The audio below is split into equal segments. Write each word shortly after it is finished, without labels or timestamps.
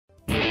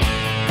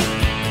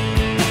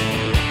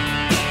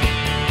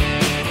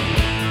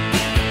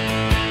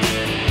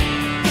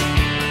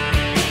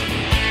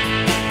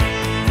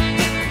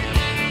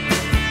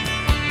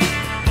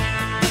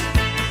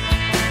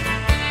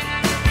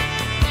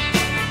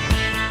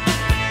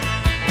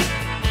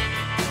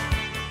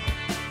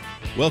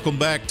Welcome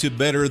back to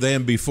Better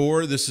Than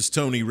Before. This is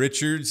Tony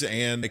Richards,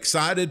 and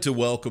excited to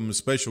welcome a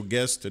special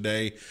guest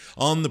today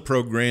on the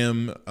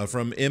program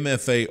from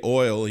MFA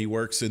Oil. He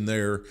works in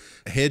their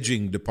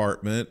hedging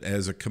department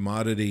as a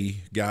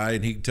commodity guy,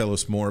 and he can tell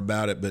us more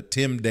about it. But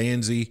Tim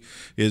Danze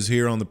is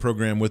here on the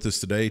program with us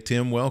today.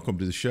 Tim, welcome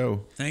to the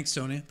show. Thanks,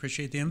 Tony.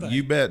 Appreciate the invite.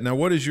 You bet. Now,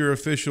 what is your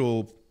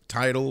official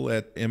title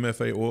at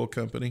MFA Oil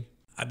Company?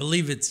 I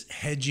believe it's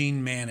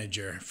Hedging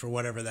Manager, for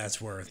whatever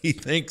that's worth. He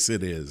thinks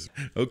it is.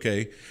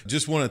 Okay.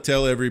 Just want to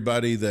tell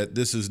everybody that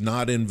this is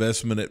not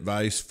investment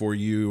advice for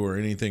you or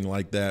anything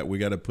like that. We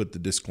got to put the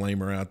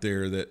disclaimer out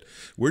there that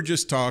we're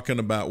just talking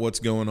about what's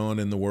going on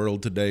in the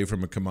world today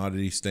from a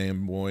commodity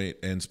standpoint,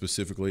 and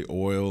specifically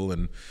oil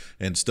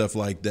and stuff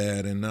like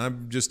that. And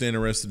I'm just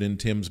interested in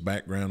Tim's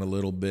background a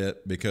little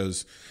bit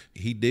because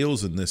he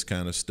deals in this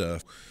kind of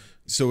stuff.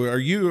 So are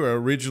you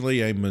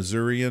originally a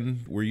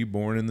Missourian? Were you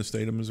born in the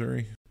state of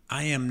Missouri?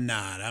 I am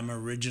not. I'm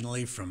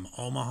originally from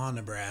Omaha,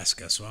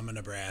 Nebraska, so I'm a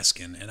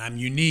Nebraskan. And I'm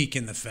unique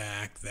in the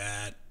fact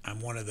that I'm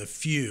one of the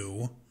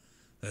few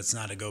that's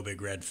not a Go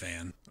Big Red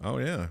fan. Oh,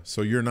 yeah.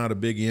 So you're not a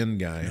Big N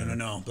guy.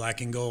 No. Black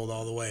and gold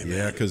all the way, man.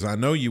 Yeah, because I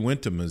know you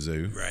went to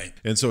Mizzou. Right.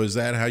 And so is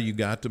that how you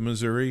got to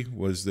Missouri?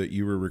 Was that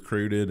you were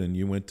recruited and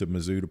you went to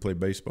Mizzou to play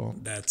baseball?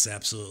 That's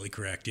absolutely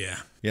correct, yeah.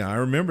 Yeah, I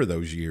remember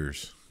those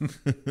years.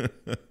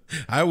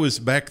 I was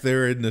back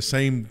there in the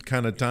same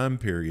kind of time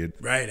period.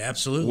 Right,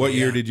 absolutely. What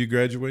year did you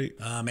graduate?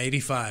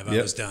 85.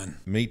 I was done.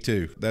 Me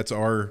too. That's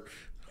our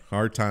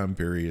time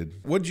period.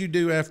 What did you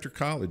do after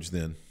college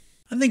then?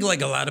 I think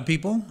like a lot of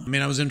people. I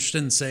mean, I was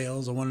interested in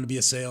sales. I wanted to be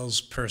a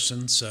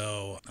salesperson,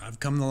 so I've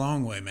come the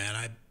long way, man.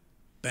 I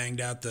banged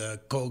out the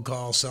cold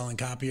call selling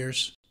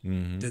copiers.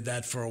 Did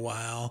that for a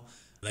while.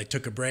 I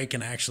took a break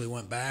and actually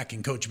went back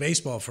and coached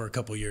baseball for a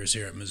couple years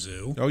here at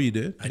Mizzou. Oh, you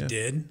did? I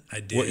did.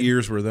 What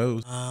years were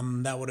those?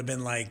 That would have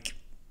been like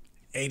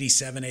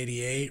 87,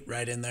 88,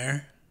 right in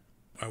there.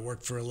 I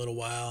worked for a little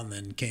while and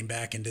then came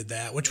back and did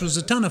that, which was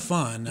a ton of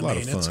fun. A lot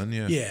of fun,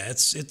 yeah. Yeah,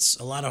 it's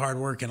a lot of hard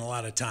work and a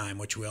lot of time,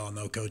 which we all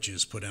know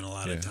coaches put in a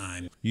lot of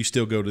time. You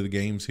still go to the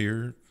games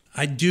here?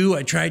 I do.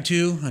 I try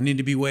to. I need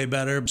to be way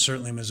better. I'm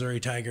certainly a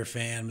Missouri Tiger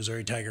fan,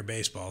 Missouri Tiger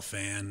baseball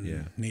fan.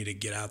 Yeah. Need to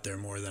get out there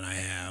more than I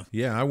have.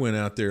 Yeah, I went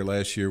out there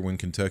last year when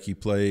Kentucky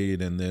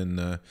played, and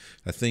then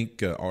I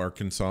think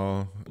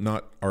Arkansas,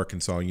 not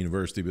Arkansas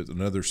University, but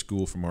another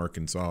school from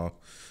Arkansas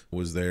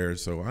was there.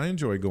 So I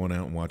enjoy going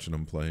out and watching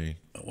them play.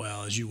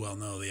 Well, as you well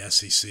know, the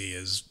SEC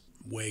is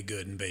way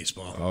good in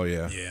baseball. Oh,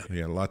 yeah.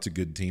 Yeah, lots of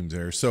good teams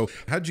there. So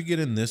how'd you get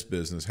in this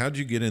business? How'd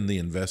you get in the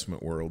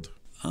investment world?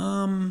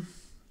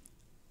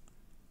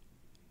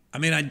 I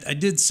mean, I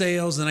did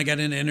sales, and I got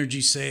into energy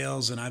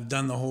sales, and I've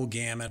done the whole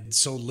gamut.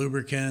 Sold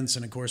lubricants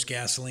and, of course,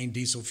 gasoline,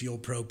 diesel fuel,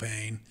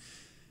 propane.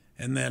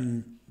 And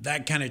then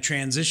that kind of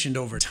transitioned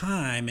over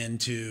time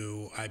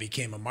into I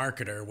became a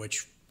marketer,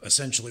 which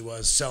essentially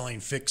was selling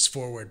fixed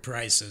forward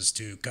prices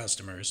to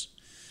customers.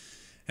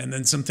 And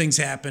then some things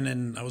happened,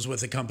 and I was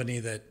with a company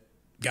that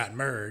got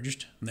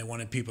merged, and they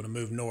wanted people to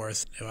move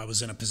north. I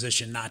was in a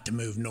position not to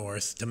move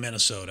north to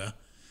Minnesota.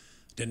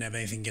 Didn't have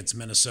anything against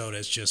Minnesota.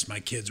 It's just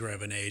my kids were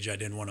of an age I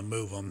didn't want to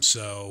move them.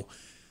 So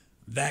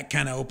that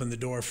kind of opened the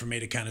door for me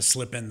to kind of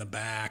slip in the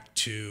back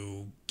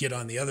to get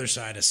on the other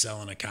side of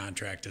selling a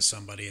contract to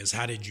somebody. Is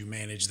how did you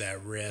manage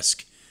that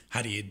risk?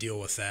 How do you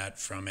deal with that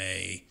from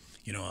a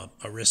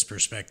risk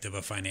perspective,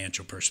 a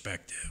financial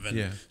perspective?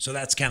 And so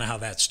that's kind of how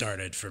that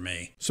started for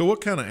me. So what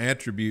kind of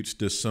attributes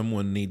does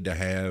someone need to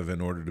have in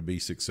order to be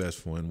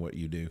successful in what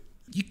you do?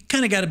 You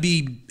kind of got to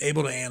be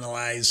able to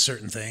analyze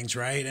certain things,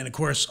 right? And of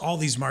course, all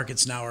these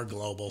markets now are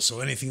global,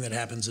 so anything that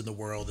happens in the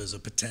world is a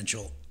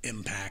potential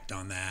impact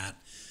on that.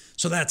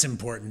 So that's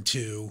important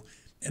too.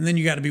 And then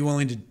you got to be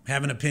willing to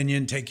have an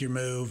opinion, take your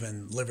move,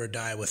 and live or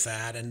die with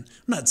that. And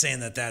I'm not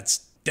saying that that's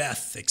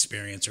death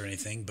experience or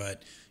anything,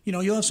 but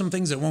you'll have some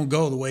things that won't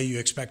go the way you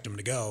expect them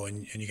to go,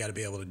 and you got to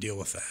be able to deal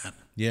with that.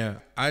 Yeah.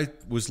 I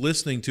was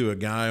listening to a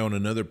guy on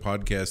another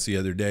podcast the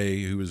other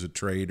day who was a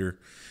trader,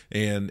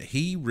 and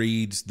he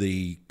reads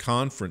the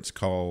conference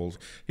calls.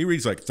 He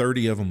reads like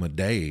 30 of them a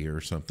day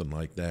or something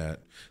like that.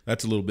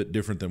 That's a little bit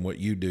different than what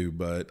you do,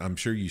 but I'm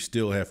sure you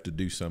still have to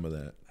do some of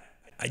that.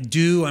 I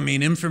do. I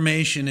mean,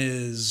 information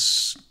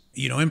is...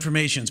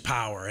 information's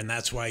power, and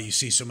that's why you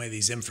see so many of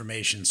these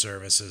information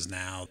services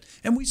now.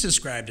 And we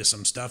subscribe to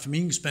some stuff. I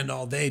mean, you can spend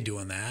all day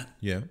doing that.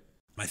 Yeah.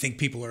 I think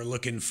people are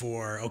looking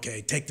for,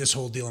 okay, take this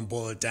whole deal and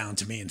boil it down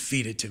to me and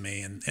feed it to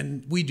me.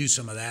 And we do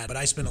some of that. But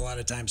I spend a lot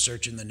of time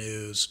searching the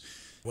news,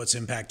 what's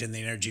impacting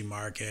the energy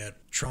market.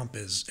 Trump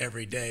is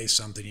every day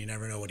something. You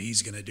never know what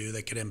he's going to do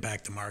that could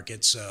impact the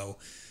market. So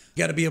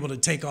you got to be able to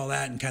take all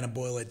that and kind of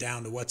boil it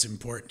down to what's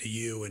important to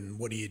you and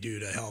what do you do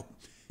to help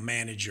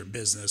manage your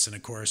business. And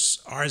of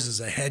course, ours is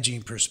a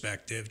hedging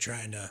perspective,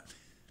 trying to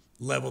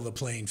level the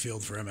playing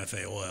field for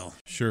MFA Oil.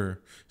 Sure.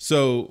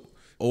 So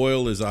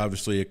oil is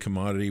obviously a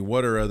commodity.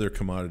 What are other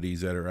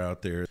commodities that are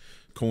out there?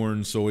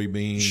 Corn,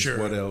 soybeans, sure.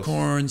 What else?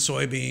 Corn,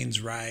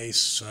 soybeans,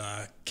 rice,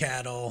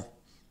 cattle,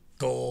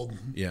 gold,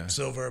 yeah.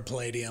 silver,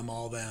 palladium,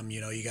 all them.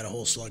 You got a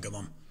whole slug of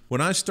them. When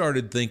I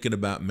started thinking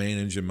about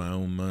managing my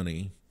own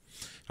money,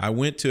 I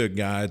went to a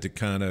guy to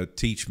kind of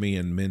teach me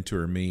and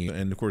mentor me.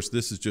 And of course,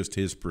 this is just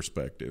his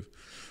perspective.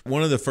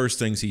 One of the first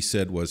things he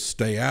said was,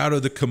 stay out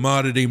of the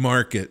commodity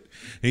market.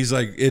 He's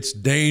like, it's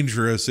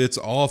dangerous. It's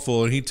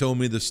awful. And he told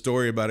me the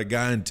story about a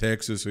guy in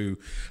Texas who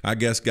I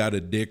guess got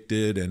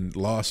addicted and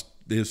lost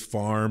his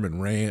farm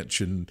and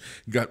ranch and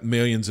got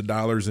millions of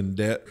dollars in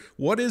debt.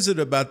 What is it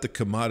about the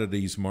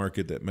commodities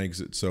market that makes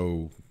it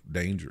so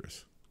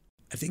dangerous?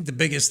 I think the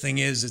biggest thing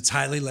is it's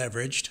highly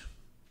leveraged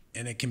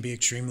and it can be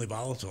extremely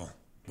volatile.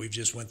 We've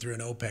just went through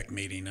an OPEC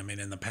meeting. I mean,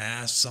 in the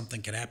past,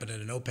 something could happen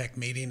at an OPEC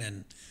meeting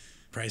and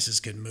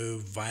prices could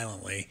move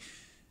violently.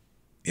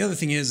 The other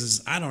thing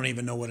is I don't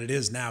even know what it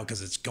is now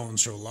because it's going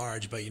so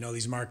large, but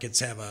these markets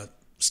have a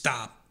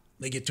stop.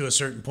 They get to a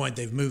certain point,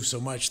 they've moved so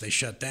much, they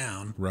shut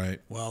down. Right.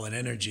 Well, in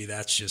energy,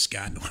 that's just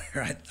gotten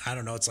where I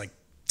don't know, it's like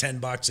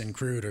 $10 in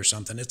crude or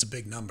something. It's a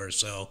big number,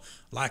 so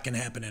a lot can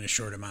happen in a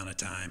short amount of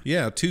time.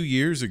 Yeah, 2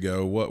 years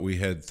ago, we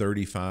had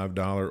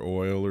 $35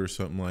 oil or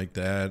something like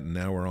that, and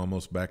now we're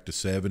almost back to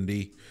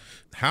 70.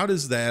 How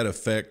does that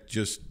affect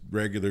just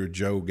regular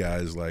Joe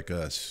guys like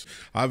us?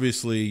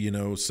 Obviously,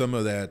 some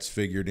of that's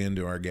figured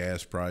into our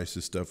gas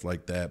prices, stuff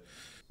like that.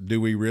 Do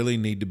we really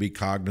need to be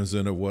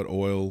cognizant of what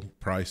oil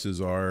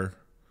prices are?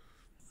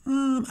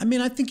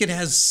 I think it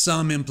has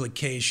some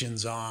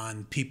implications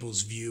on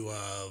people's view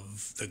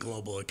of the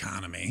global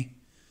economy.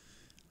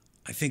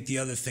 I think the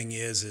other thing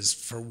is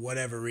for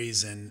whatever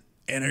reason,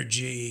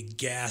 energy,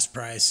 gas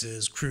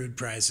prices, crude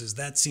prices,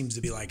 that seems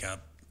to be like a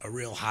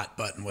real hot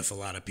button with a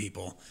lot of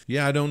people.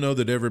 Yeah, I don't know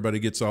that everybody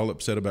gets all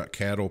upset about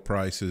cattle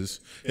prices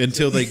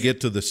until they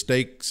get to the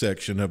steak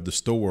section of the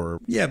store.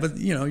 Yeah, but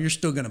you're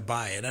still going to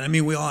buy it.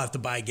 And we all have to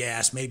buy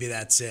gas. Maybe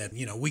that's it.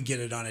 We get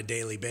it on a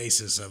daily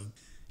basis of,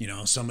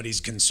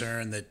 somebody's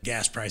concerned that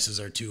gas prices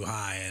are too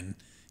high. And,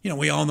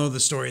 we all know the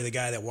story of the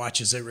guy that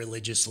watches it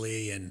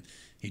religiously and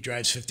he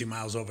drives 50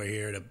 miles over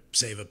here to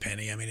save a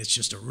penny. It's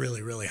just a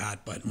really, really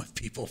hot button with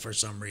people for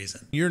some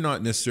reason. You're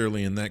not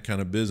necessarily in that kind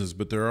of business,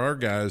 but there are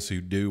guys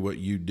who do what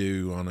you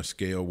do on a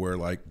scale where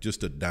like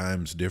just a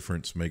dime's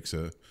difference makes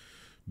a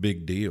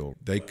big deal.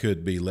 They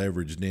could be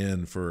leveraged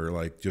in for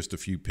like just a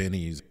few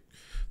pennies.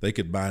 They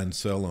could buy and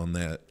sell on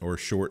that or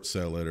short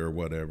sell it or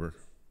whatever.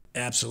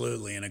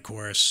 Absolutely. And of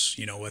course,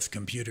 with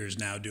computers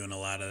now doing a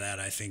lot of that,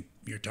 I think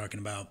you're talking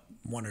about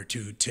 1 or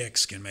 2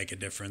 ticks can make a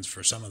difference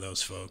for some of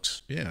those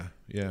folks. Yeah.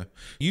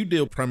 You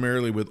deal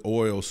primarily with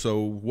oil.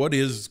 So what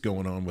is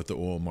going on with the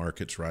oil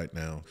markets right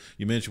now?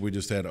 You mentioned we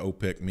just had an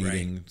OPEC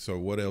meeting. Right. So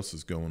what else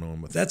is going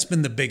on with That's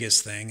been the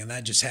biggest thing. And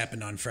that just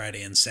happened on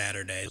Friday and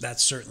Saturday.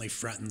 That's certainly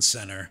front and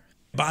center.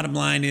 Bottom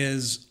line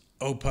is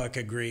OPEC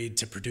agreed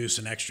to produce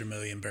an extra 1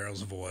 million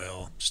barrels of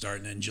oil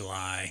starting in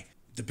July.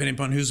 Depending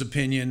upon whose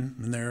opinion,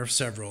 and there are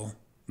several,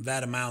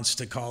 that amounts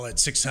to, call it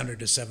 600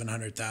 to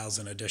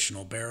 700,000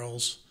 additional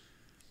barrels.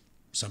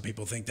 Some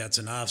people think that's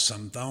enough,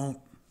 some don't.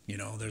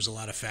 There's a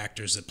lot of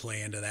factors that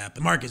play into that. But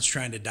the market's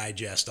trying to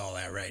digest all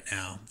that right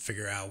now,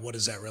 figure out what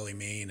does that really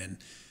mean. And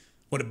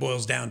what it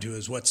boils down to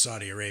is what's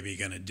Saudi Arabia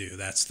going to do?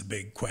 That's the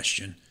big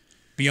question.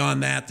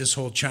 Beyond that, this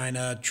whole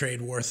China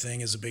trade war thing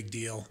is a big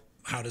deal.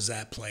 How does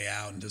that play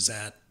out, and does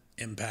that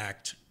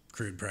impact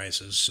crude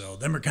prices? So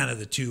them are kind of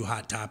the 2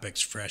 hot topics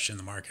fresh in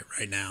the market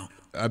right now.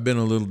 I've been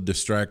a little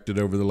distracted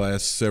over the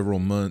last several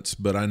months,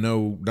 but I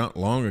know not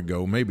long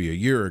ago, maybe a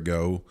year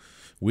ago,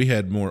 we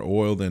had more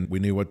oil than we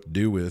knew what to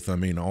do with.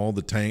 All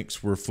the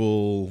tanks were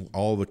full,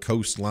 all the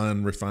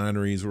coastline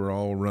refineries were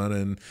all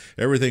running,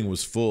 everything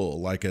was full.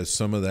 Like, has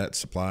some of that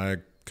supply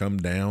come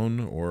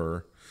down,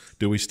 or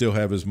do we still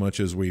have as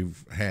much as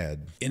we've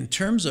had? In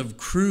terms of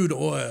crude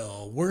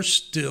oil, we're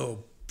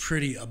still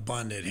pretty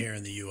abundant here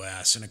in the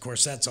U.S. And of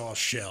course, that's all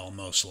shale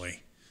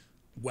mostly.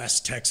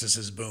 West Texas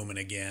is booming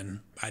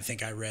again. I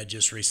think I read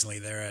just recently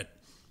they're at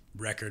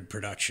record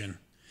production.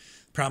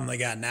 Problem they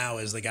got now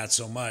is they got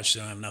so much, they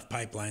don't have enough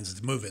pipelines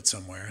to move it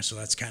somewhere. So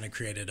that's kind of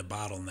created a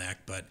bottleneck.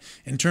 But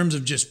in terms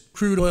of just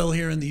crude oil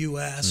here in the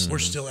U.S., we're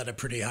still at a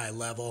pretty high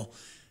level.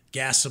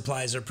 Gas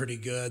supplies are pretty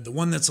good. The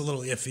one that's a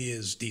little iffy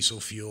is diesel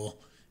fuel.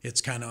 It's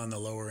kind of on the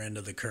lower end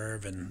of the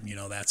curve, and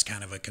that's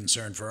kind of a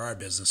concern for our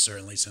business,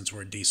 certainly, since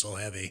we're diesel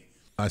heavy.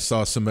 I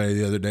saw somebody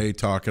the other day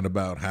talking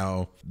about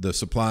how the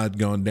supply had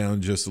gone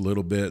down just a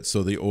little bit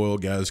so the oil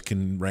guys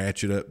can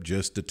ratchet up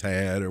just a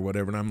tad or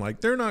whatever. And I'm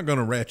like, they're not going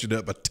to ratchet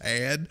up a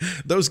tad.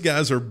 Those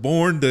guys are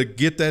born to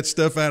get that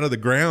stuff out of the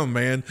ground,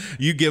 man.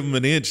 You give them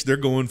an inch, they're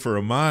going for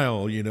a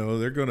mile.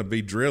 They're going to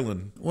be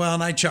drilling. Well,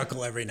 and I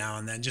chuckle every now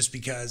and then just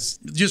because,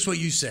 just what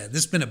you said,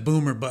 this has been a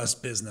boom or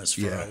bust business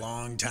for a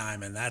long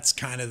time. And that's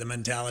kind of the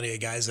mentality of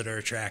guys that are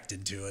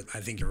attracted to it.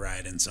 I think you're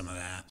right in some of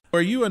that.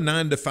 Are you a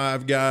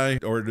 9-to-5 guy,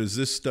 or does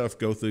this stuff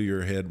go through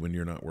your head when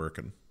you're not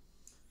working?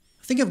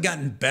 I think I've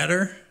gotten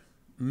better,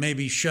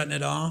 maybe shutting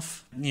it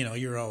off.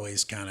 You're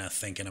always kind of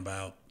thinking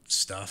about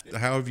stuff.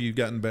 How have you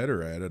gotten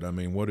better at it?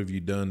 What have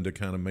you done to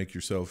kind of make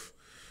yourself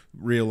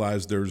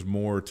realize there's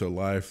more to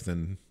life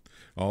than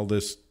all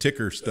this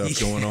ticker stuff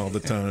going all the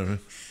time?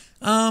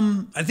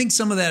 I think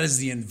some of that is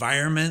the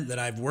environment that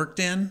I've worked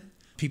in.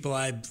 people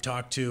I've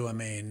talked to, I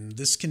mean,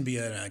 this can be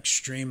an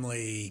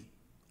extremely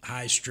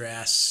high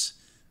stress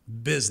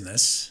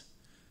business.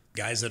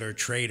 Guys that are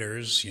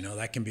traders,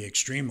 that can be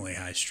extremely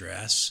high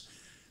stress.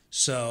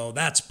 So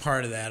that's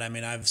part of that. I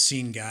mean, I've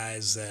seen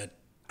guys that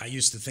I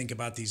used to think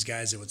about, these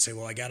guys that would say,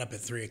 well, I got up at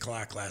 3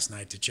 o'clock last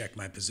night to check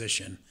my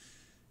position.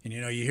 And,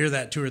 you hear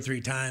that 2 or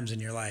 3 times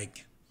and you're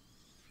like,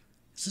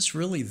 is this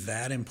really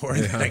that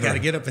important that I got to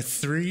get up at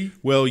 3?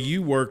 Well,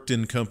 you worked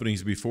in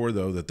companies before,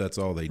 though, that's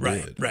all they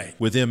did. Right.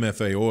 With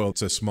MFA Oil,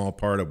 it's a small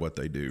part of what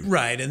they do.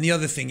 Right. And the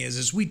other thing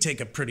is we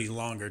take a pretty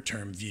longer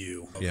term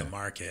view of the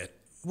market.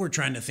 We're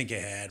trying to think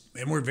ahead,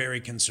 and we're very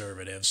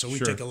conservative. So we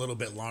take a little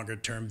bit longer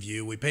term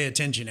view. We pay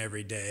attention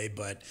every day,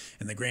 but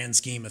in the grand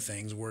scheme of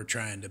things, we're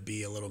trying to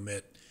be a little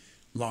bit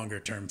longer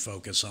term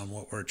focus on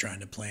what we're trying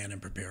to plan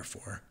and prepare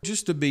for.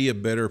 Just to be a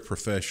better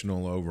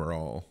professional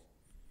overall,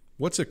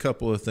 what's a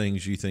couple of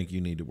things you think you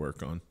need to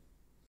work on?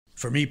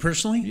 For me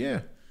personally?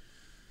 Yeah.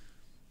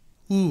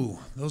 Ooh,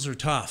 those are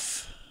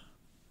tough.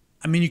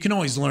 I mean, you can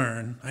always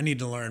learn. I need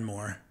to learn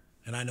more.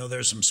 And I know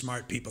there's some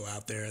smart people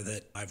out there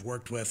that I've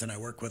worked with and I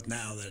work with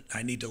now that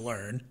I need to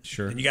learn.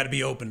 Sure. And you got to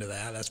be open to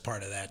that. That's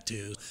part of that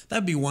too.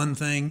 That'd be one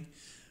thing.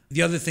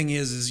 The other thing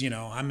is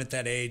I'm at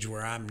that age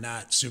where I'm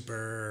not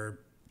super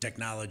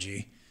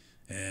technology.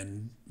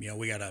 And,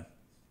 we got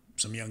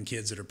some young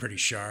kids that are pretty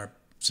sharp,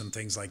 some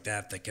things like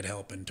that could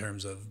help in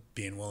terms of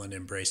being willing to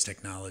embrace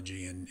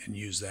technology and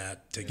use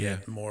that to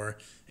get more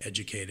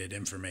educated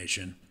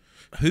information.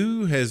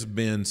 Who has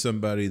been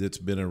somebody that's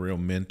been a real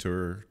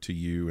mentor to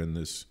you in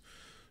this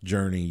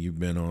journey you've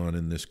been on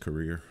in this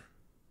career?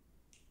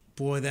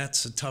 Boy,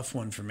 that's a tough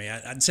one for me.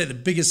 I'd say the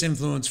biggest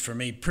influence for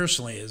me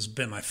personally has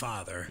been my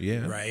father,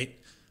 right?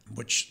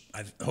 Which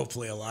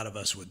hopefully a lot of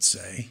us would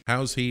say.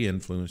 How's he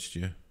influenced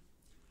you?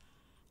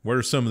 What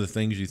are some of the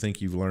things you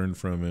think you've learned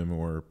from him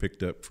or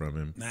picked up from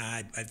him?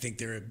 I think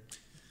they're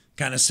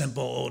kind of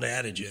simple old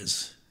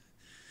adages.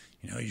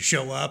 You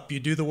show up,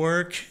 you do the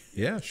work.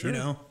 Yeah, sure.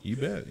 You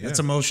bet. Yeah. That's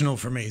emotional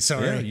for me.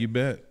 Sorry. Yeah, you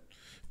bet.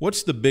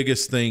 What's the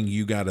biggest thing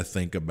you got to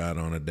think about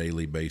on a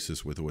daily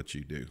basis with what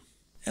you do?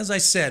 As I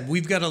said,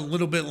 we've got a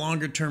little bit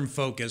longer term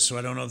focus, so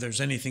I don't know if there's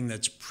anything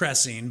that's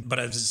pressing. But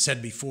as I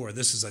said before,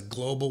 this is a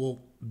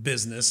global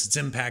business. It's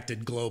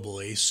impacted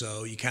globally,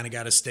 so you kind of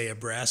got to stay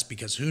abreast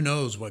because who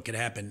knows what could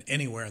happen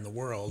anywhere in the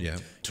world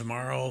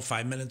tomorrow,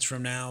 5 minutes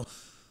from now.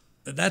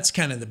 That's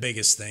kind of the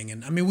biggest thing.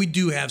 And I mean, we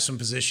do have some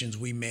positions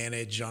we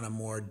manage on a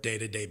more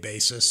day-to-day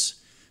basis.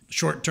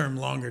 Short term,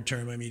 longer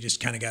term, I mean, you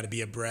just kind of got to be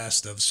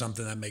abreast of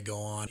something that may go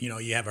on.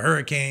 You have a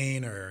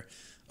hurricane or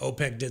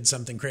OPEC did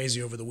something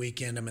crazy over the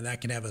weekend. I mean, that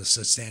can have a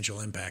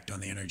substantial impact on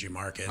the energy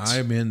markets.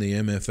 I'm in the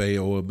MFA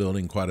Oil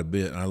building quite a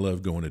bit, and I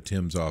love going to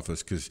Tim's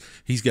office because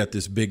he's got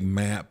this big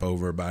map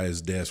over by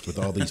his desk with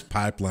all these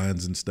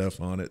pipelines and stuff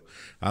on it.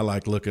 I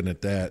like looking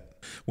at that.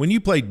 When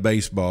you played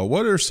baseball,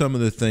 what are some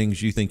of the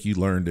things you think you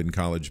learned in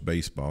college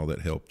baseball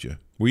that helped you?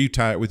 Were you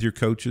tight with your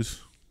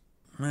coaches?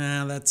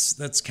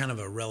 That's kind of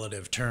a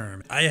relative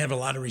term. I have a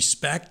lot of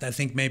respect. I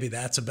think maybe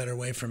that's a better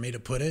way for me to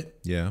put it.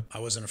 Yeah. I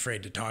wasn't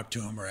afraid to talk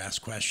to him or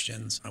ask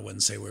questions. I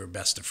wouldn't say we were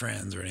best of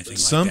friends or anything like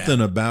that.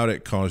 Something about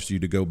it caused you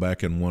to go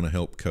back and want to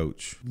help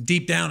coach.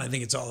 Deep down, I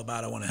think it's all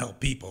about I want to help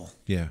people.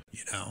 Yeah.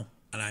 And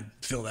I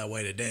feel that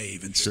way today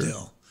even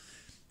still.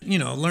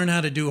 Learn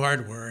how to do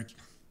hard work.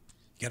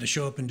 You got to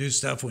show up and do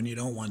stuff when you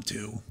don't want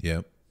to.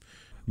 Yep.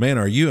 Man,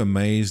 are you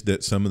amazed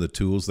at some of the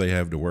tools they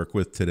have to work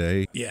with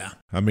today? Yeah.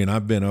 I mean,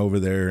 I've been over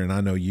there, and I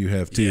know you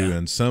have too,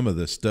 and some of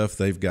the stuff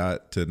they've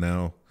got to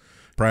now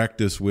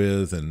practice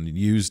with and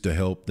use to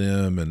help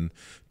them and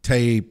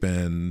tape,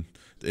 and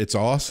it's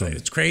awesome.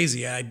 It's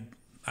crazy. I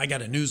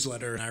got a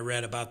newsletter, and I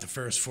read about the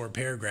first 4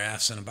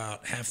 paragraphs, and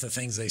about half the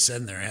things they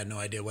said in there I had no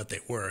idea what they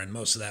were, and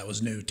most of that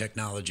was new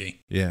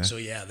technology. Yeah. So,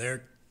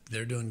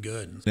 they're doing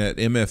good. At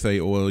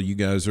MFA Oil, you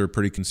guys are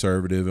pretty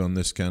conservative on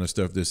this kind of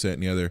stuff, this, that,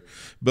 and the other.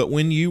 But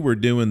when you were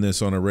doing this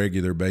on a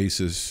regular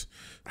basis,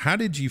 how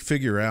did you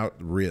figure out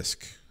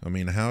risk? I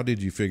mean, how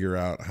did you figure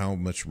out how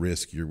much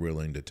risk you're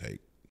willing to take?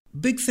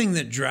 Big thing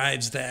that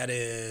drives that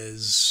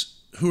is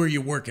who are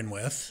you working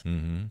with?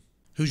 Mm-hmm.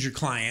 Who's your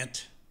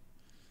client?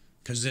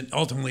 Because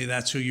ultimately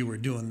that's who you were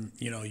doing,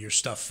 your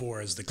stuff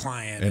for as the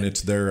client. And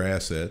it's their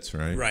assets,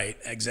 right? Right,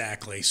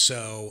 exactly.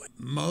 So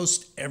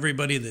most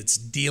everybody that's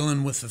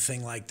dealing with a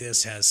thing like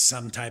this has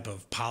some type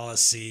of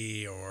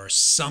policy or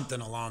something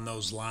along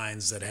those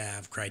lines that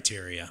have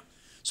criteria.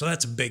 So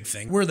that's a big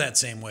thing. We're that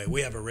same way.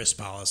 We have a risk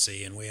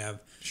policy and we have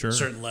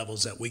certain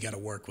levels that we got to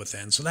work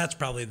within. So that's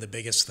probably the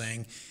biggest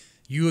thing.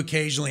 You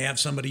occasionally have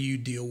somebody you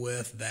deal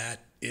with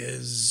that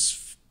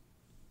is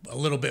a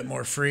little bit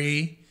more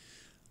free.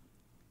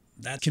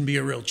 That can be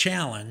a real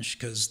challenge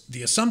because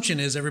the assumption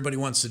is everybody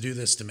wants to do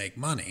this to make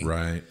money.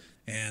 Right.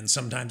 And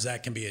sometimes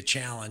that can be a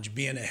challenge.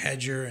 Being a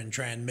hedger and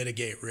trying to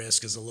mitigate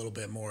risk is a little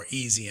bit more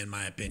easy, in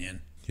my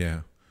opinion.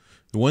 Yeah.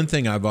 The one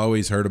thing I've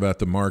always heard about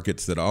the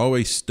markets that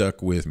always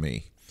stuck with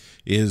me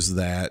is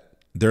that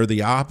they're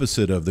the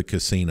opposite of the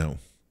casino.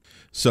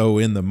 So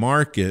in the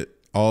market,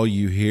 all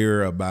you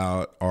hear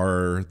about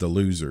are the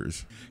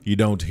losers. You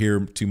don't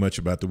hear too much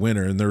about the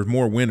winner, and there's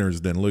more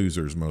winners than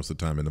losers most of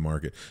the time in the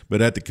market.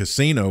 But at the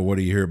casino, what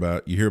do you hear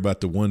about? You hear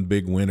about the one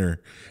big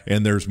winner,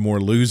 and there's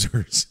more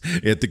losers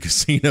at the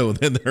casino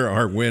than there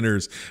are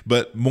winners.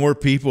 But more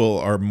people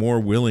are more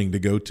willing to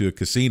go to a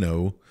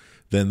casino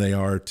than they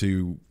are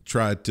to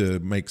try to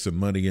make some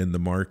money in the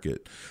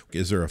market.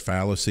 Is there a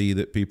fallacy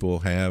that people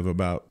have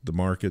about the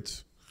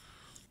markets?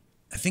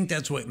 I think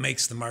that's what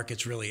makes the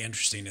markets really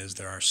interesting is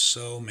there are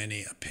so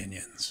many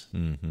opinions.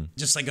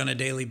 Just like on a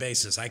daily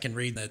basis, I can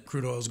read that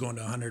crude oil is going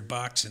to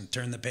 $100 and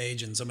turn the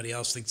page and somebody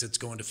else thinks it's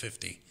going to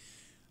 50.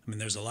 I mean,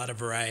 there's a lot of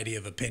variety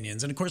of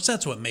opinions. And of course,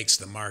 that's what makes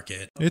the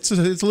market. It's a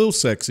little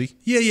sexy.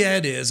 Yeah,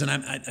 it is. And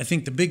I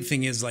think the big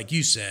thing is, like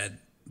you said,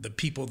 the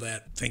people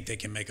that think they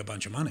can make a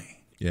bunch of money.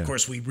 Yeah. Of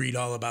course, we read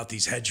all about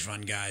these hedge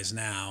fund guys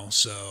now.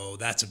 So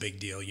that's a big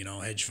deal. You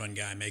know, hedge fund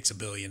guy makes $1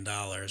 billion.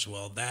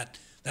 Well,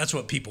 that's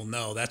what people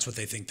know. That's what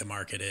they think the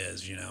market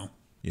is, you know?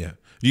 Yeah.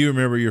 Do you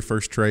remember your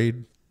first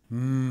trade?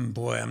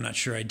 Boy, I'm not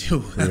sure I do.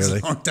 That's really?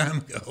 A long time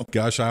ago.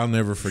 Gosh, I'll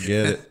never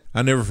forget it.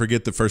 I never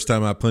forget the first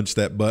time I punched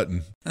that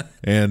button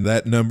and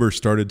that number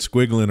started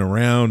squiggling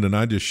around and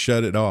I just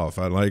shut it off.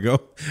 I'm like,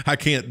 oh, I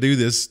can't do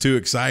this. It's too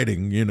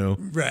exciting, you know?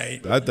 Right.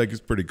 I think it's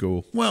pretty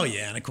cool. Well,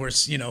 yeah. And of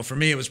course, you know, for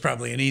me, it was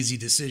probably an easy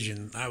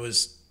decision. I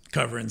was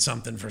covering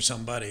something for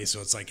somebody. So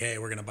it's like, hey,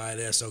 we're going to buy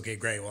this. Okay,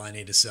 great. Well, I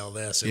need to sell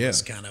this. It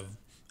was kind of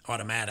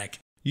automatic.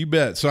 You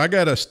bet. So I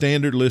got a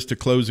standard list of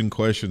closing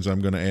questions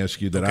I'm going to ask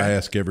you that I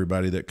ask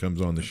everybody that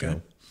comes on the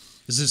show.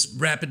 Is this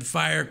rapid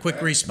fire,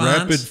 quick response?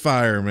 Rapid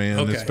fire, man.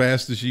 As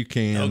fast as you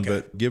can,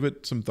 but give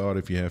it some thought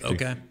if you have to.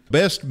 Okay.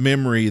 Best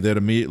memory that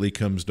immediately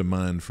comes to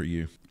mind for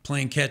you?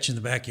 Playing catch in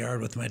the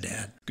backyard with my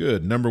dad.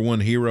 Good. Number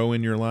one hero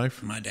in your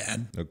life? My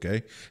dad.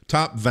 Okay.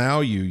 Top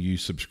value you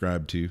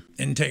subscribe to?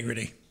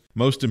 Integrity.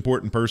 Most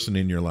important person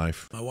in your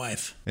life? My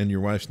wife. And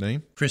your wife's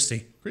name?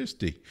 Christy.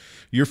 Christy.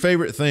 Your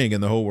favorite thing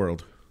in the whole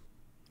world?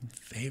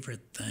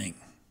 Favorite thing?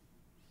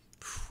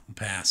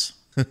 Pass.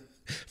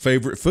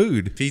 Favorite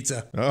food?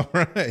 Pizza. All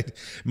right.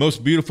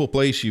 Most beautiful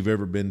place you've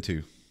ever been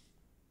to?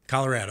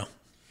 Colorado.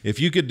 If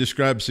you could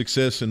describe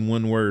success in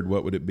one word,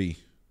 what would it be?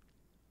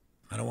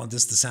 I don't want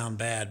this to sound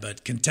bad,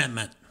 but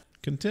contentment.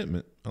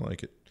 Contentment. I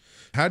like it.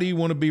 How do you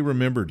want to be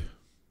remembered?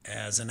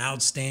 As an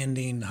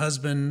outstanding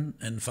husband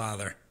and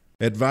father.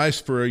 Advice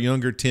for a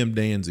younger Tim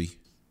Danze?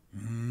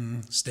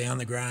 Stay on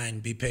the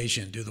grind. Be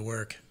patient. Do the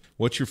work.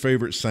 What's your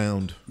favorite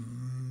sound?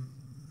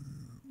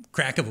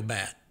 Crack of a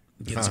bat.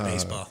 Get some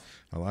baseball.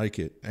 I like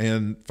it.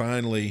 And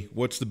finally,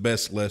 what's the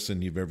best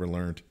lesson you've ever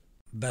learned?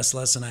 Best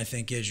lesson, I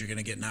think, is you're going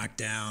to get knocked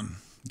down.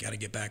 You got to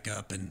get back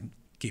up and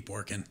keep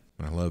working.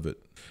 I love it.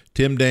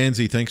 Tim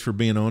Danze, thanks for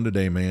being on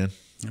today, man.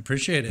 I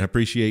appreciate it. I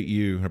appreciate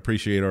you. I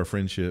appreciate our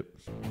friendship.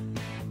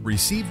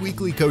 Receive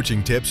weekly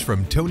coaching tips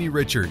from Tony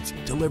Richards,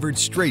 delivered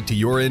straight to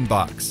your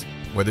inbox.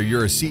 Whether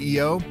you're a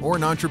CEO or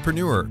an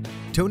entrepreneur,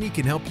 Tony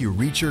can help you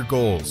reach your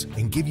goals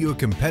and give you a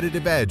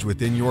competitive edge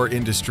within your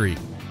industry.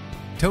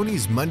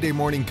 Tony's Monday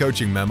Morning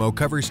Coaching Memo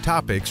covers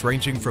topics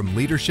ranging from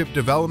leadership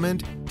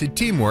development to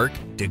teamwork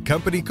to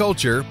company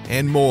culture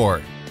and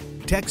more.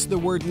 Text the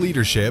word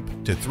leadership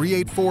to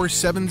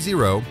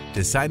 38470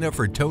 to sign up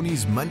for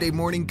Tony's Monday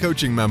Morning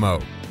Coaching Memo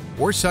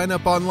or sign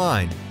up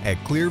online at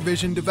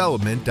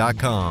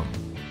clearvisiondevelopment.com.